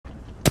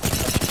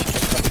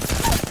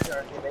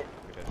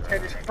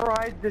just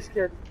fried this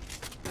kid.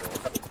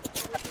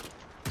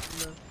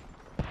 No.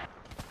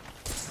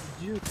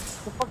 Jukes.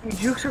 The fucking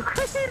jukes are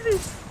crazy!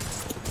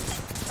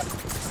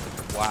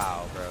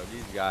 Wow, bro,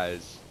 these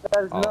guys.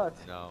 That is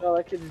nuts. No. No,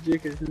 that kid's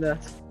juke is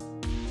nuts.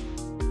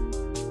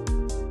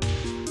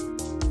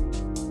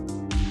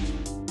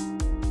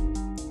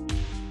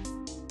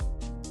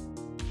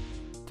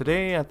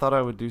 Today I thought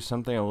I would do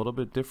something a little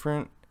bit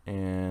different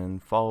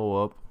and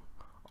follow up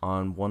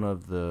on one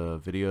of the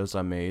videos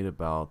I made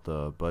about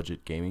the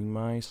budget gaming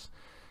mice.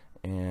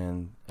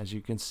 And as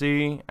you can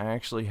see, I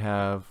actually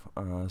have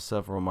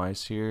several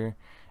mice here,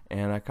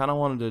 and I kind of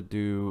wanted to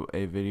do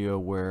a video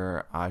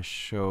where I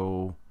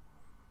show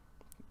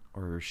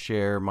or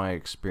share my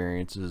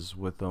experiences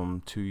with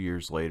them 2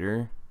 years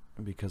later,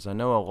 because I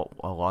know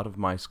a lot of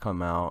mice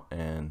come out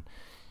and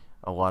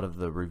a lot of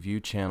the review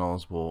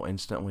channels will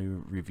instantly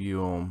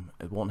review them.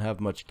 It won't have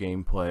much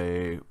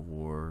gameplay,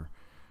 or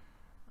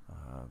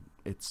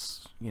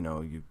it's, you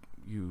know,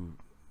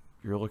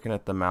 you're looking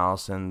at the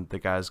mouse and the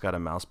guy's got a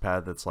mouse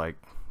pad that's like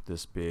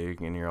this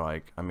big, and you're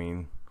like, I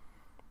mean,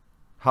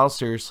 how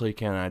seriously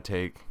can I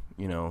take,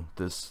 you know,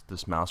 this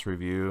mouse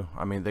review?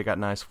 I mean, they got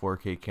nice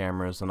 4K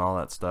cameras and all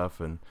that stuff,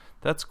 and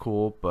that's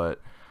cool, but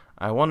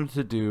I wanted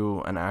to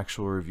do an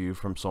actual review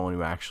from someone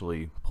who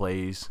actually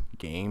plays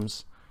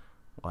games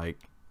like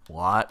a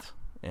lot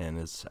and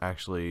is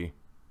actually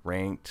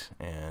ranked,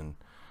 and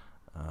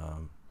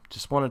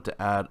just wanted to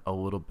add a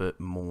little bit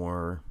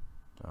more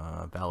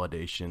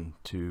validation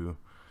to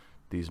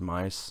these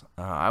mice.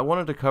 I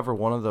wanted to cover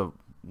one of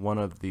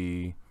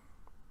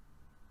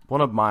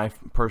my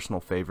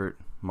personal favorite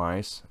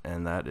mice,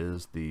 and that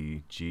is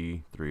the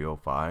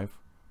G305.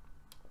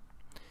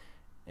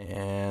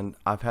 And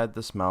I've had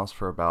this mouse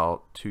for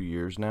about 2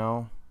 years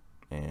now,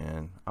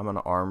 and I'm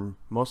an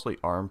mostly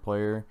ARM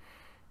player.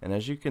 And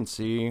as you can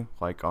see,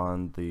 like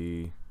on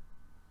the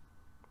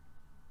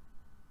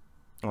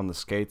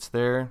skates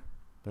there,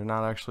 they're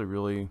not actually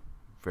really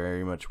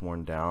very much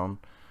worn down.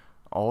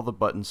 All the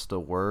buttons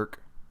still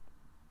work.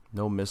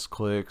 No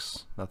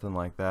misclicks, nothing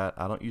like that.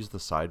 I don't use the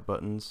side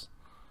buttons,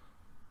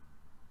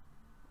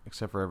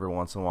 except for every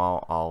once in a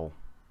while I'll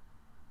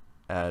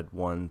add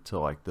one to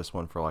like this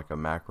one for like a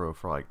macro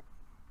for like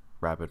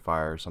rapid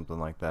fire or something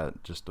like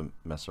that, just to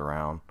mess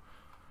around.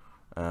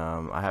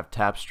 I have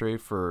tap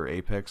straight for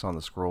apex on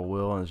the scroll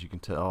wheel, and as you can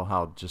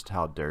tell just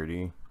how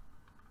dirty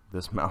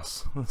this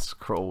mouse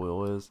scroll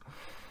wheel is.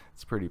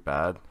 It's pretty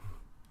bad.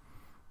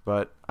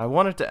 But I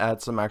wanted to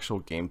add some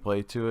actual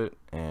gameplay to it,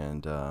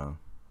 and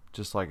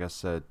just like I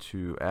said,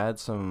 to add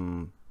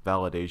some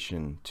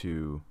validation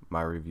to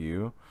my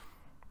review.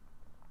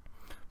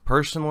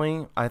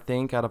 Personally, I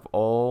think out of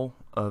all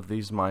of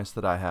these mice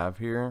that I have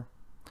here,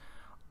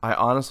 I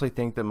honestly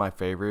think that my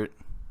favorite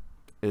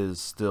is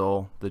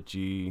still the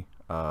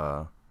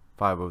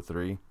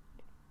G503,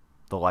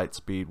 the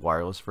Lightspeed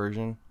wireless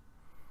version.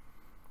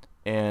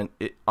 And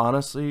it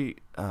honestly,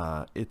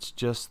 it's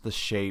just the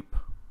shape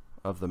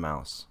of the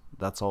mouse.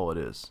 That's all it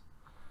is.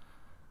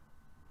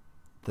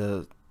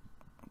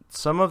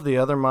 Some of the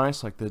other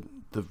mice, like the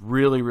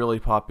really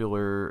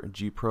popular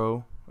G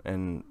Pro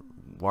and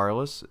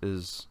wireless,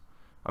 is,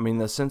 I mean,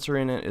 the sensor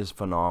in it is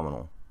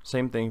phenomenal.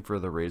 Same thing for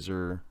the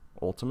Razer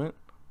Ultimate.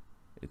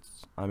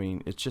 I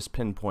mean, it's just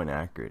pinpoint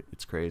accurate.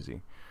 It's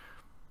crazy.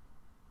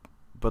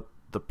 But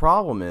the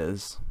problem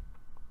is,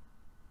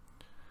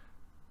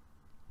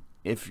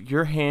 if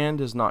your hand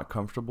is not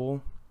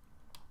comfortable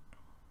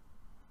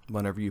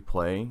whenever you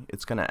play,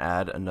 it's going to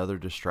add another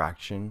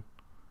distraction.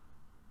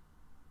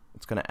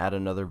 It's going to add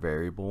another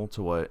variable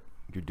to what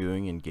you're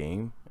doing in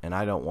game, and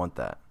I don't want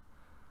that.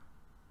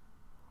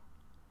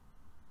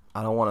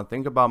 I don't want to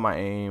think about my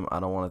aim. I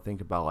don't want to think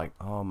about like,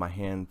 oh, my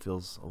hand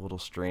feels a little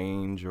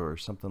strange or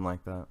something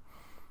like that.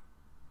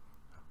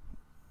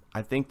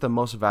 I think the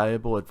most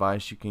valuable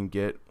advice you can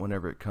get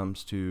whenever it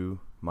comes to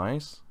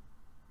mice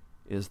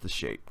is the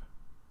shape.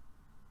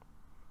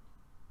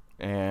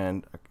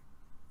 And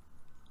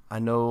I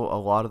know a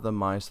lot of the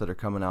mice that are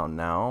coming out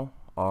now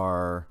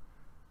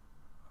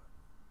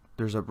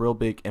there's a real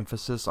big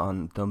emphasis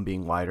on them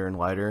being lighter and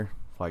lighter.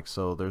 Like,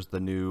 so there's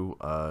the new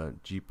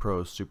G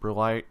Pro Super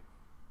Light,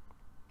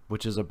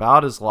 which is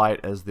about as light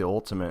as the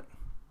Ultimate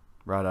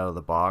right out of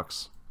the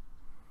box.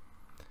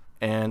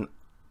 And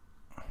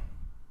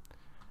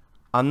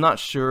I'm not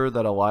sure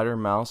that a lighter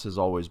mouse is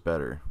always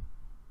better,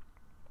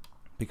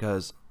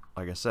 because,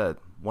 like I said,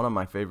 one of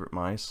my favorite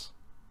mice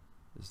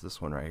is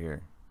this one right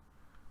here.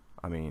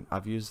 I mean,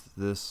 I've used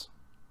this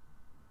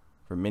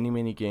for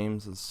many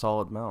games. It's a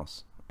solid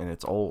mouse, and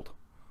it's old,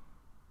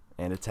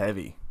 and it's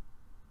heavy.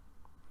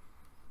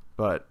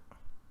 But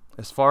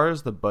as far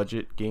as the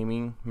budget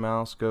gaming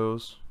mouse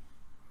goes,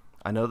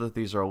 I know that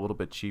these are a little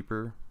bit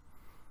cheaper,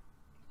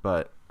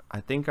 but I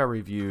think I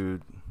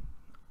reviewed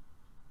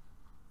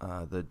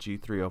the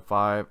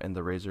G305 and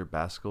the Razer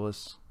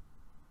Basculus,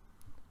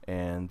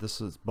 and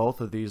both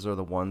of these are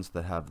the ones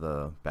that have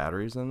the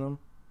batteries in them.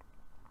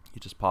 You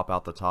just pop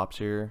out the tops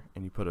here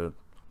and you put a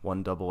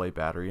 1 AA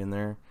battery in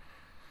there,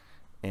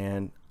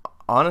 and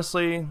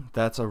honestly,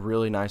 that's a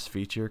really nice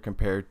feature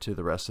compared to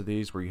the rest of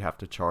these where you have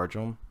to charge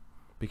them,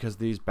 because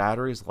these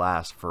batteries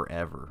last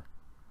forever.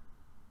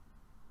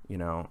 You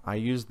know, I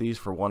use these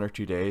for 1 or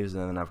 2 days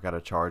and then I've got to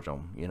charge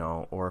them, you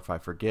know, or if I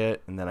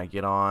forget and then I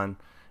get on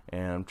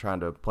and I'm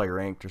trying to play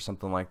ranked or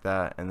something like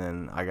that, and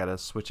then I got to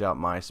switch out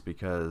mice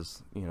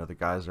because, you know, the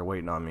guys are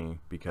waiting on me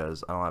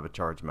because I don't have a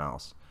charged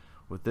mouse.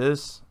 With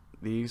these,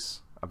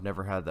 I've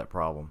never had that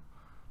problem.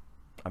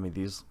 I mean,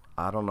 these,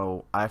 I don't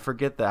know, I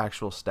forget the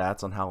actual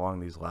stats on how long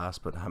these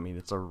last, but I mean,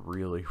 it's a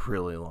really,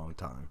 really long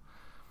time.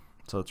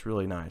 So it's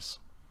really nice.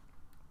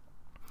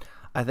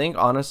 I think,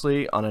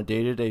 honestly, on a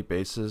day-to-day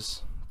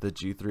basis, the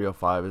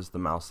G305 is the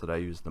mouse that I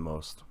use the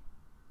most,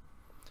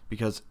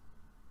 because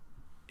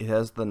it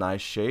has the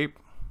nice shape.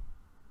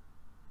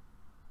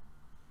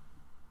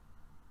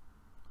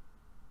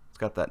 It's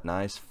got that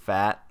nice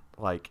fat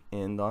like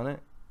end on it,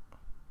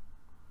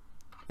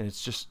 and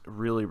it's just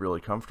really,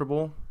 really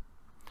comfortable.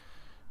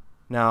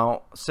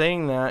 Now,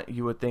 saying that,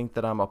 you would think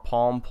that I'm a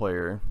palm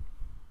player,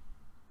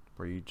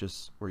 where you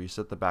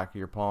sit the back of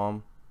your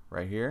palm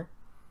right here,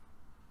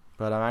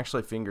 but I'm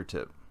actually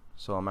fingertip,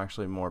 so I'm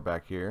actually more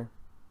back here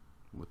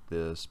with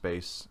the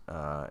space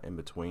in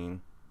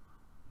between.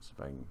 Let's see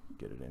if I can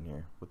get it in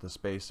here, with the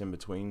space in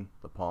between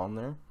the palm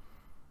there.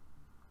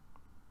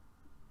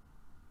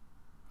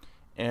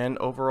 And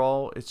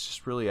overall, it's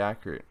just really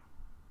accurate.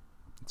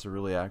 It's a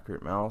really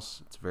accurate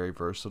mouse. It's very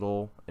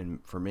versatile and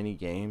for many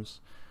games.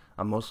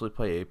 I mostly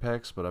play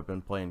Apex, but I've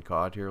been playing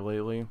COD here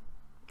lately,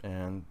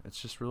 and it's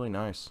just really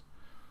nice.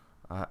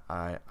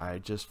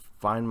 I just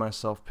find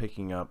myself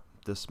picking up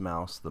this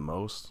mouse the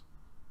most.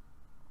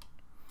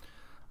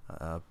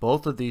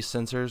 Both of these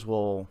sensors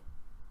will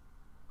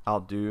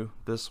outdo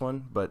this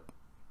one, but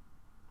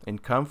in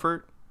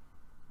comfort,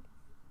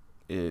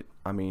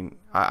 I mean,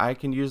 I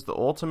can use the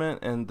Ultimate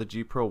and the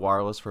G Pro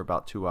wireless for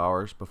about 2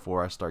 hours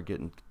before I start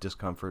getting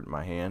discomfort in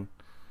my hand,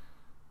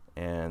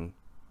 and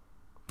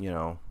you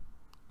know,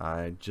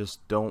 I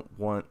don't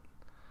want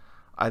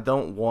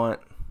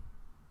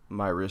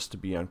my wrist to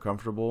be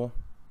uncomfortable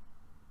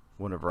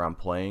whenever I'm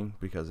playing,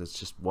 because it's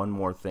just one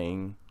more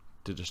thing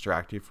to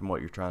distract you from what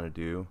you're trying to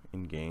do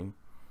in game.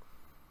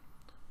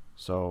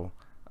 So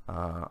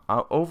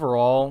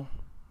overall,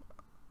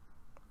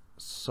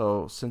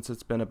 since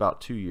it's been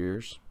about 2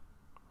 years,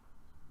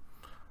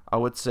 I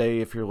would say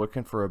if you're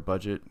looking for a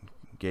budget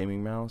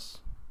gaming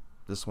mouse,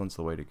 this one's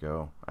the way to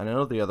go. I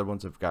know the other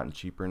ones have gotten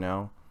cheaper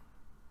now,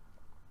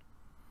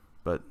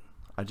 but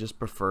I just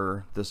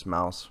prefer this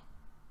mouse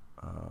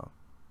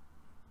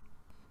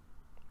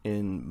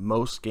in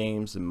most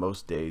games and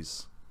most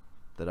days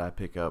that I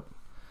pick up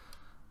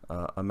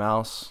a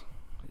mouse.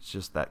 It's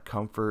just that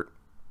comfort.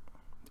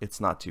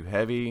 It's not too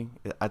heavy.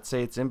 I'd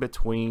say it's in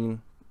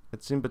between.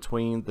 It's in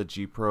between the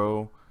G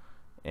Pro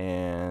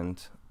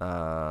and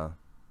the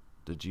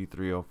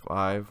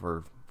G305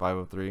 or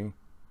 503.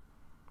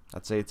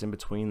 I'd say it's in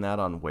between that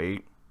on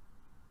weight.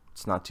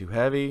 It's not too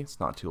heavy. It's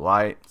not too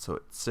light. So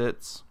it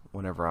sits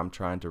whenever I'm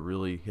trying to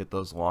really hit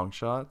those long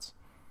shots,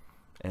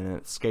 and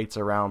it skates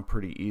around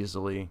pretty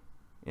easily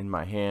in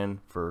my hand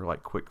for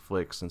like quick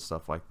flicks and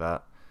stuff like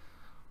that.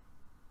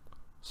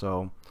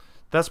 So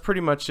that's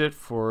pretty much it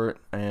for it,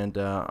 and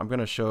I'm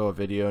gonna show a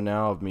video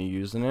now of me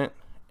using it,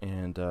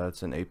 and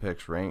it's an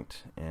Apex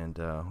ranked, and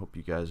hope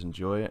you guys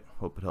enjoy it.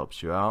 Hope it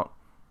helps you out.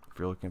 If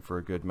you're looking for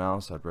a good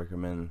mouse, I'd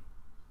recommend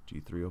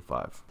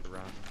G305. Did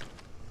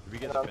we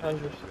get the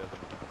finish?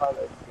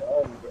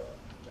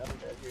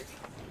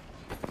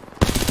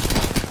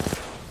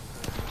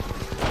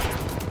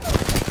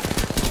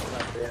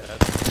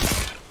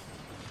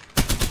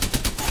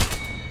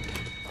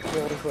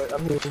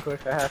 I'm moving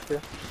quick, I have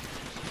to.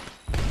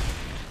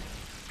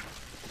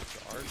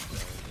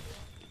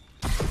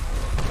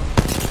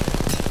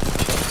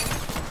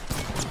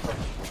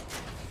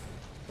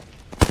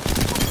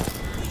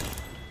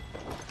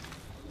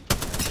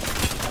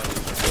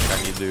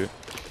 I need to.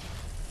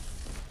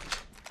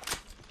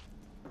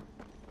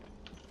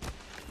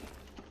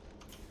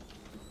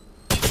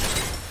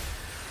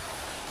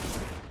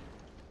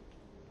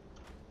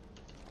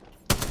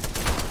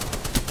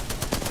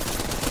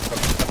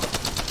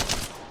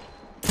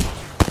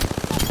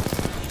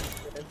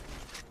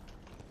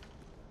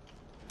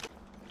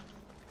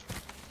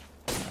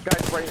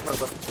 Guy's right in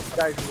front of us.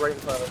 Guy's right in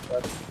front of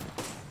us.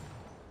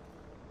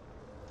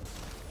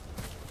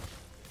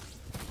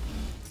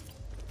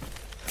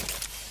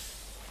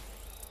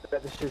 I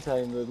bet this shit's not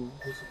even moving.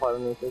 He's supply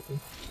on rotation.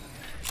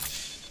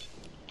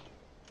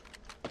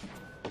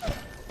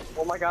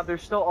 Oh my god, they're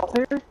still up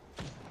there? They're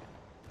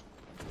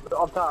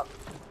up top.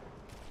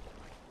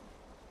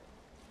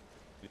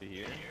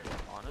 Here?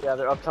 On it? Yeah,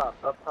 they're up top,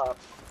 up top.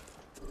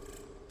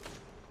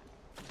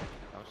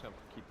 I'm just gonna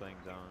keep playing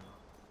zone.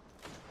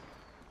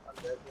 I'm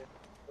dead here.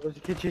 There's a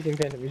kid chasing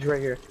Phantom, he's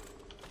right here.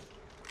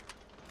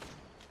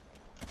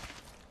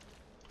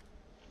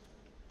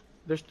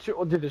 There's two,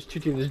 oh dude, there's two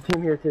teams, there's a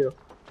team here too.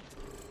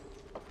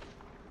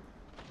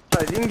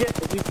 Sorry, if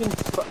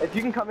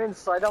you can come in,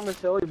 slide down this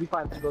hill, you'll be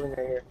fine. This building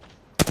right here.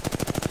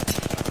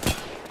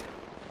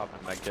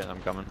 Popping back in,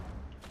 I'm coming.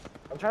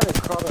 I'm trying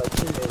to crawl that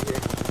teammate here.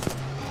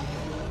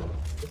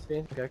 This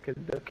man think I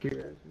could duck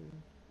here.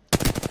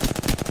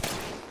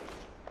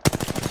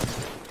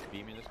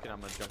 Beat me this kid, I'm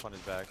gonna jump on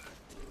his back.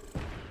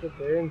 Good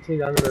there, and team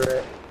down to the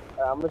right.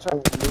 I'm gonna try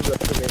and move up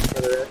to me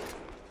for the right.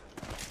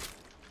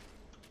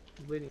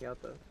 He's bleeding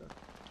out though, so.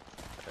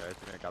 Okay, I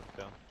think I got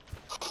the kill.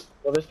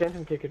 Well, this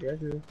phantom kick it, right?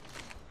 Dude.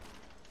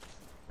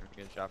 I'm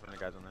getting shot from the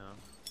guys on the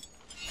house.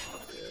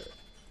 Yeah.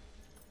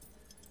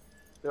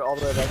 They're all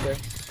the way back there.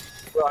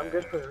 Well, I'm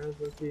good for the rest.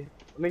 Let's see.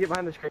 Let me get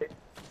behind this crate.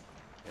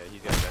 Yeah,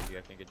 he's got guys, you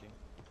guys can get you.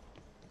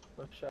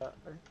 Left shot.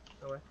 Right.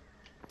 No way.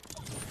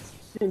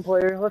 Team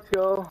player, let's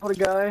go. What a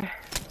guy.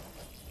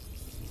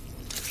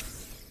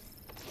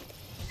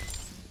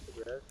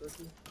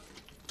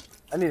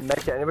 I need a med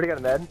kit. Anybody got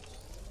a med?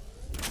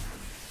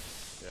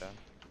 Yeah.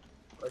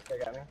 Okay,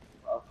 got me.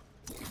 Oh.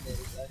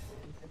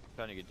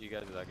 Trying to get you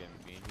guys without getting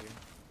beamed here.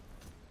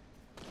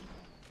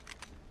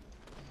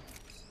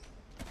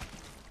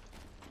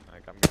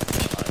 Like, I'm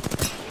getting shot.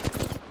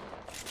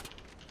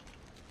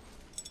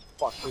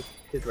 Fuck, this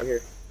kid's right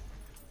here.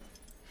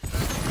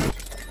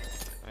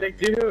 Like,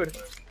 dude,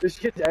 there's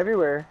kids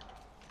everywhere.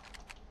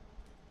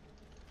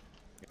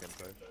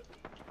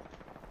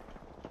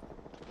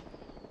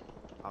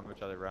 I'm gonna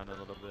try to run a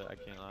little bit, I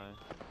can't lie.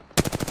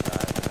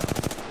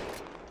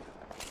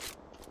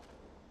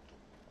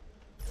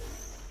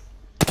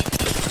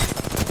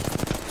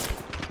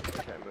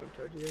 I can't move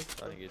towards you.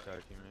 I think it's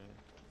our teammate.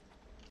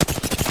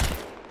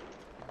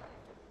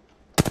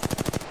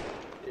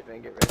 See if I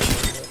can get rid of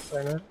this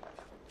right now.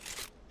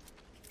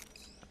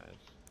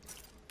 Nice.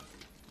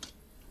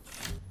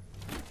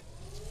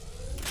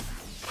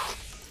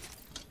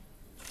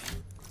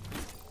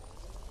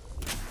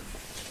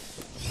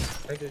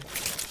 I did.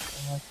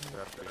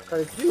 We're up to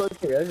it. Is he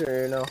looking at you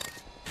or no?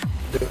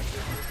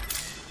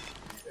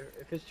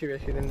 If it's too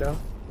risky, then no.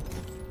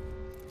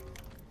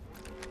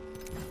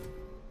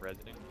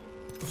 Resident.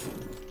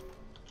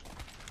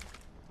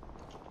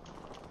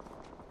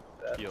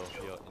 Heal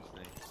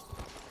instantly.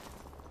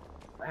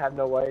 I have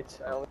no whites.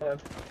 I only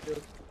have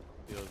shields.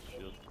 Shield.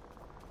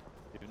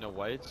 You have no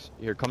whites?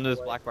 Here, come to this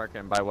black market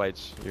and buy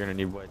whites. You're gonna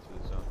need whites for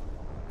this zone.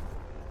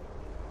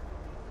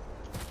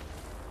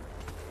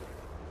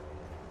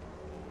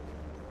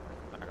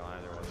 Not gonna lie,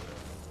 there wasn't.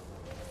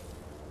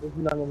 There's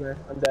none in there.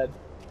 I'm dead.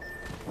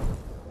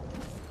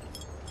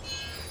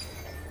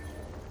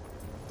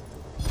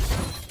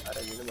 I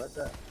didn't mean about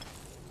that.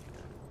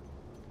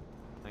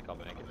 I think I'll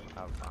make it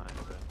out fine,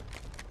 but...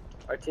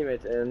 Our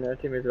teammates in. Our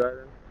teammates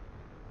are in.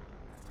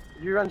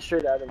 If you run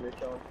straight at him, you're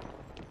killing.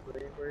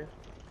 Waiting for you.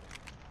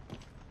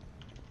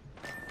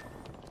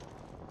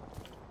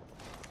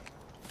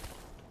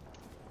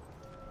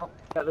 Oh,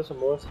 got this one,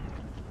 boys.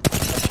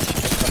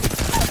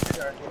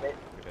 Our teammate.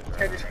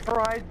 I just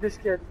fried this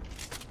kid.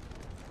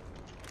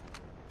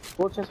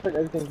 We'll just put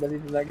everything, but he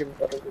did not give a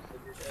fuck. This kid,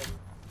 you're dead.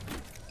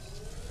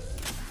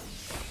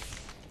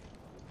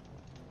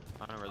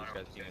 I don't know where this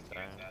guy's teammates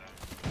are.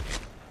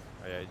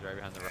 Oh yeah, he's right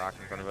behind the rock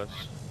in front of us.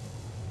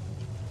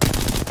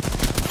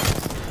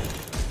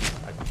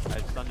 I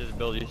stunned his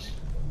abilities.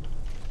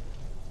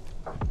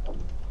 Oh,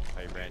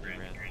 he ran. I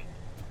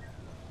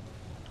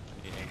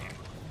need ammo.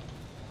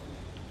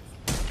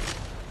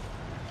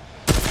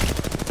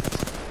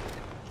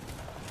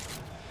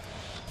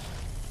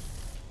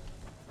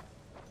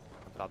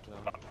 Top to him.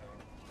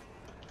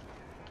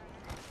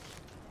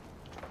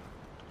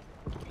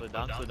 Slid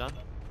down.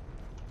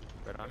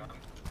 Right on.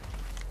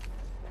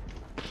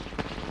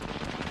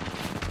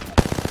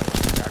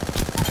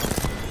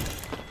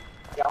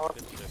 Got one.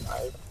 Good shit.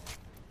 Nice.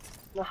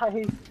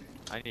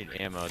 I need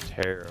ammo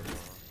terrible.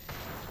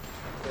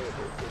 Oh,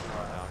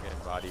 now I'm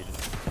getting bodied.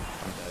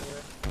 I'm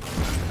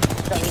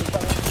dead.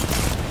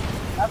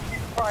 I'm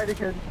getting fried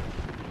again.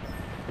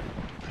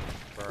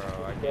 Bro,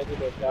 I Can't do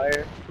the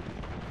fire.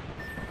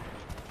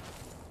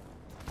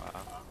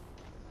 Wow.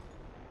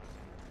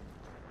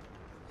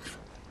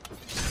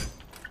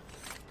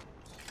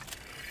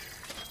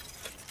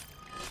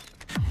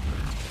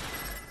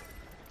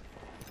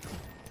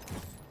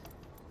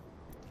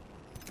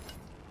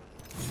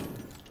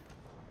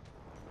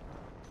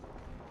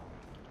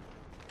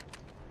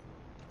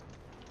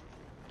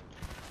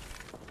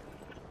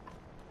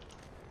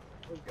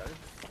 Got it.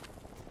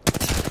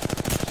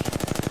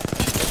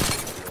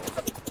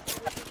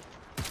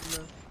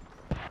 No.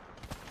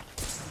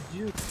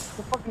 Jukes.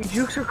 The fucking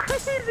jukes are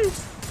crazy!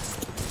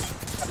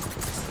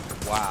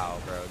 Wow,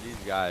 bro, these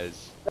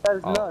guys. That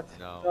is Oh, nuts.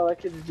 no. No, that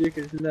kid's juke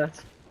is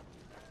nuts.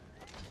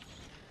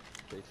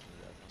 Chasing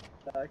his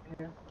ass. Back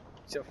here.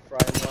 So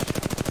fried one.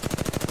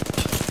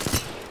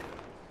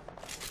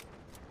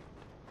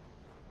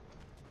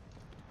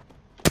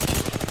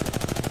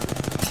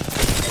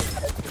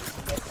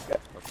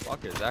 What the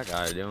fuck is that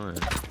guy doing?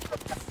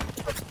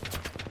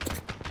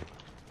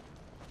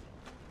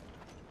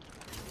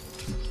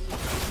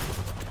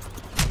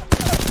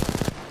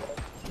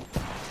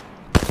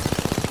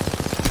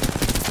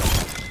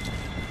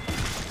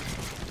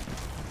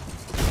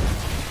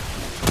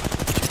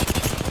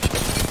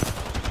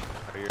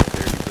 Are you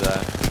ready for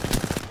that?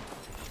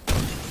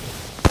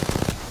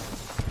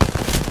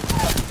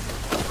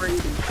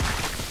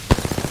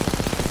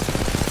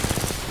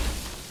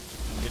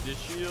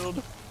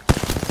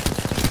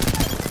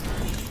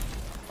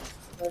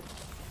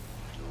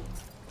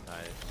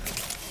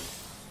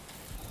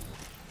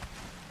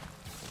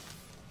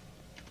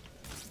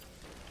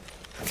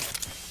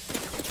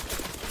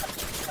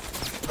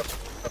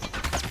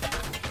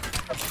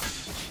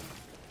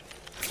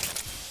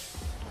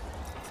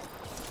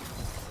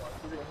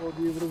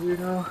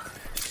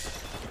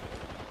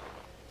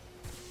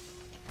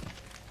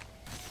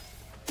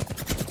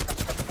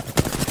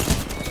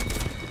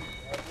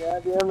 Yeah,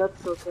 damn,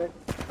 that's so sick.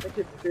 That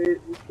kid's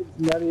great. This kid's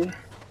nutty.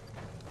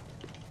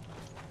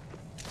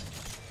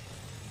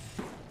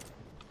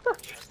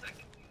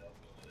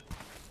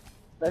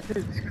 That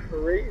dude's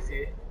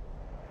crazy.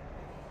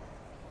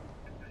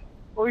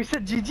 Oh, he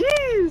said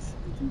GG's!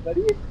 GG,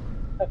 buddy.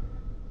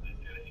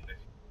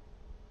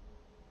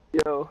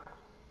 Yo,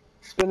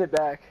 spin it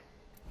back.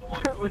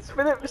 Let's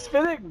spin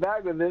it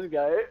back with this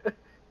guy.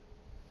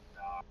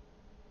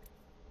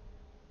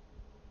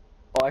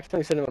 Oh, I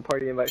accidentally sent him a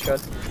party invite,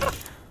 Shud.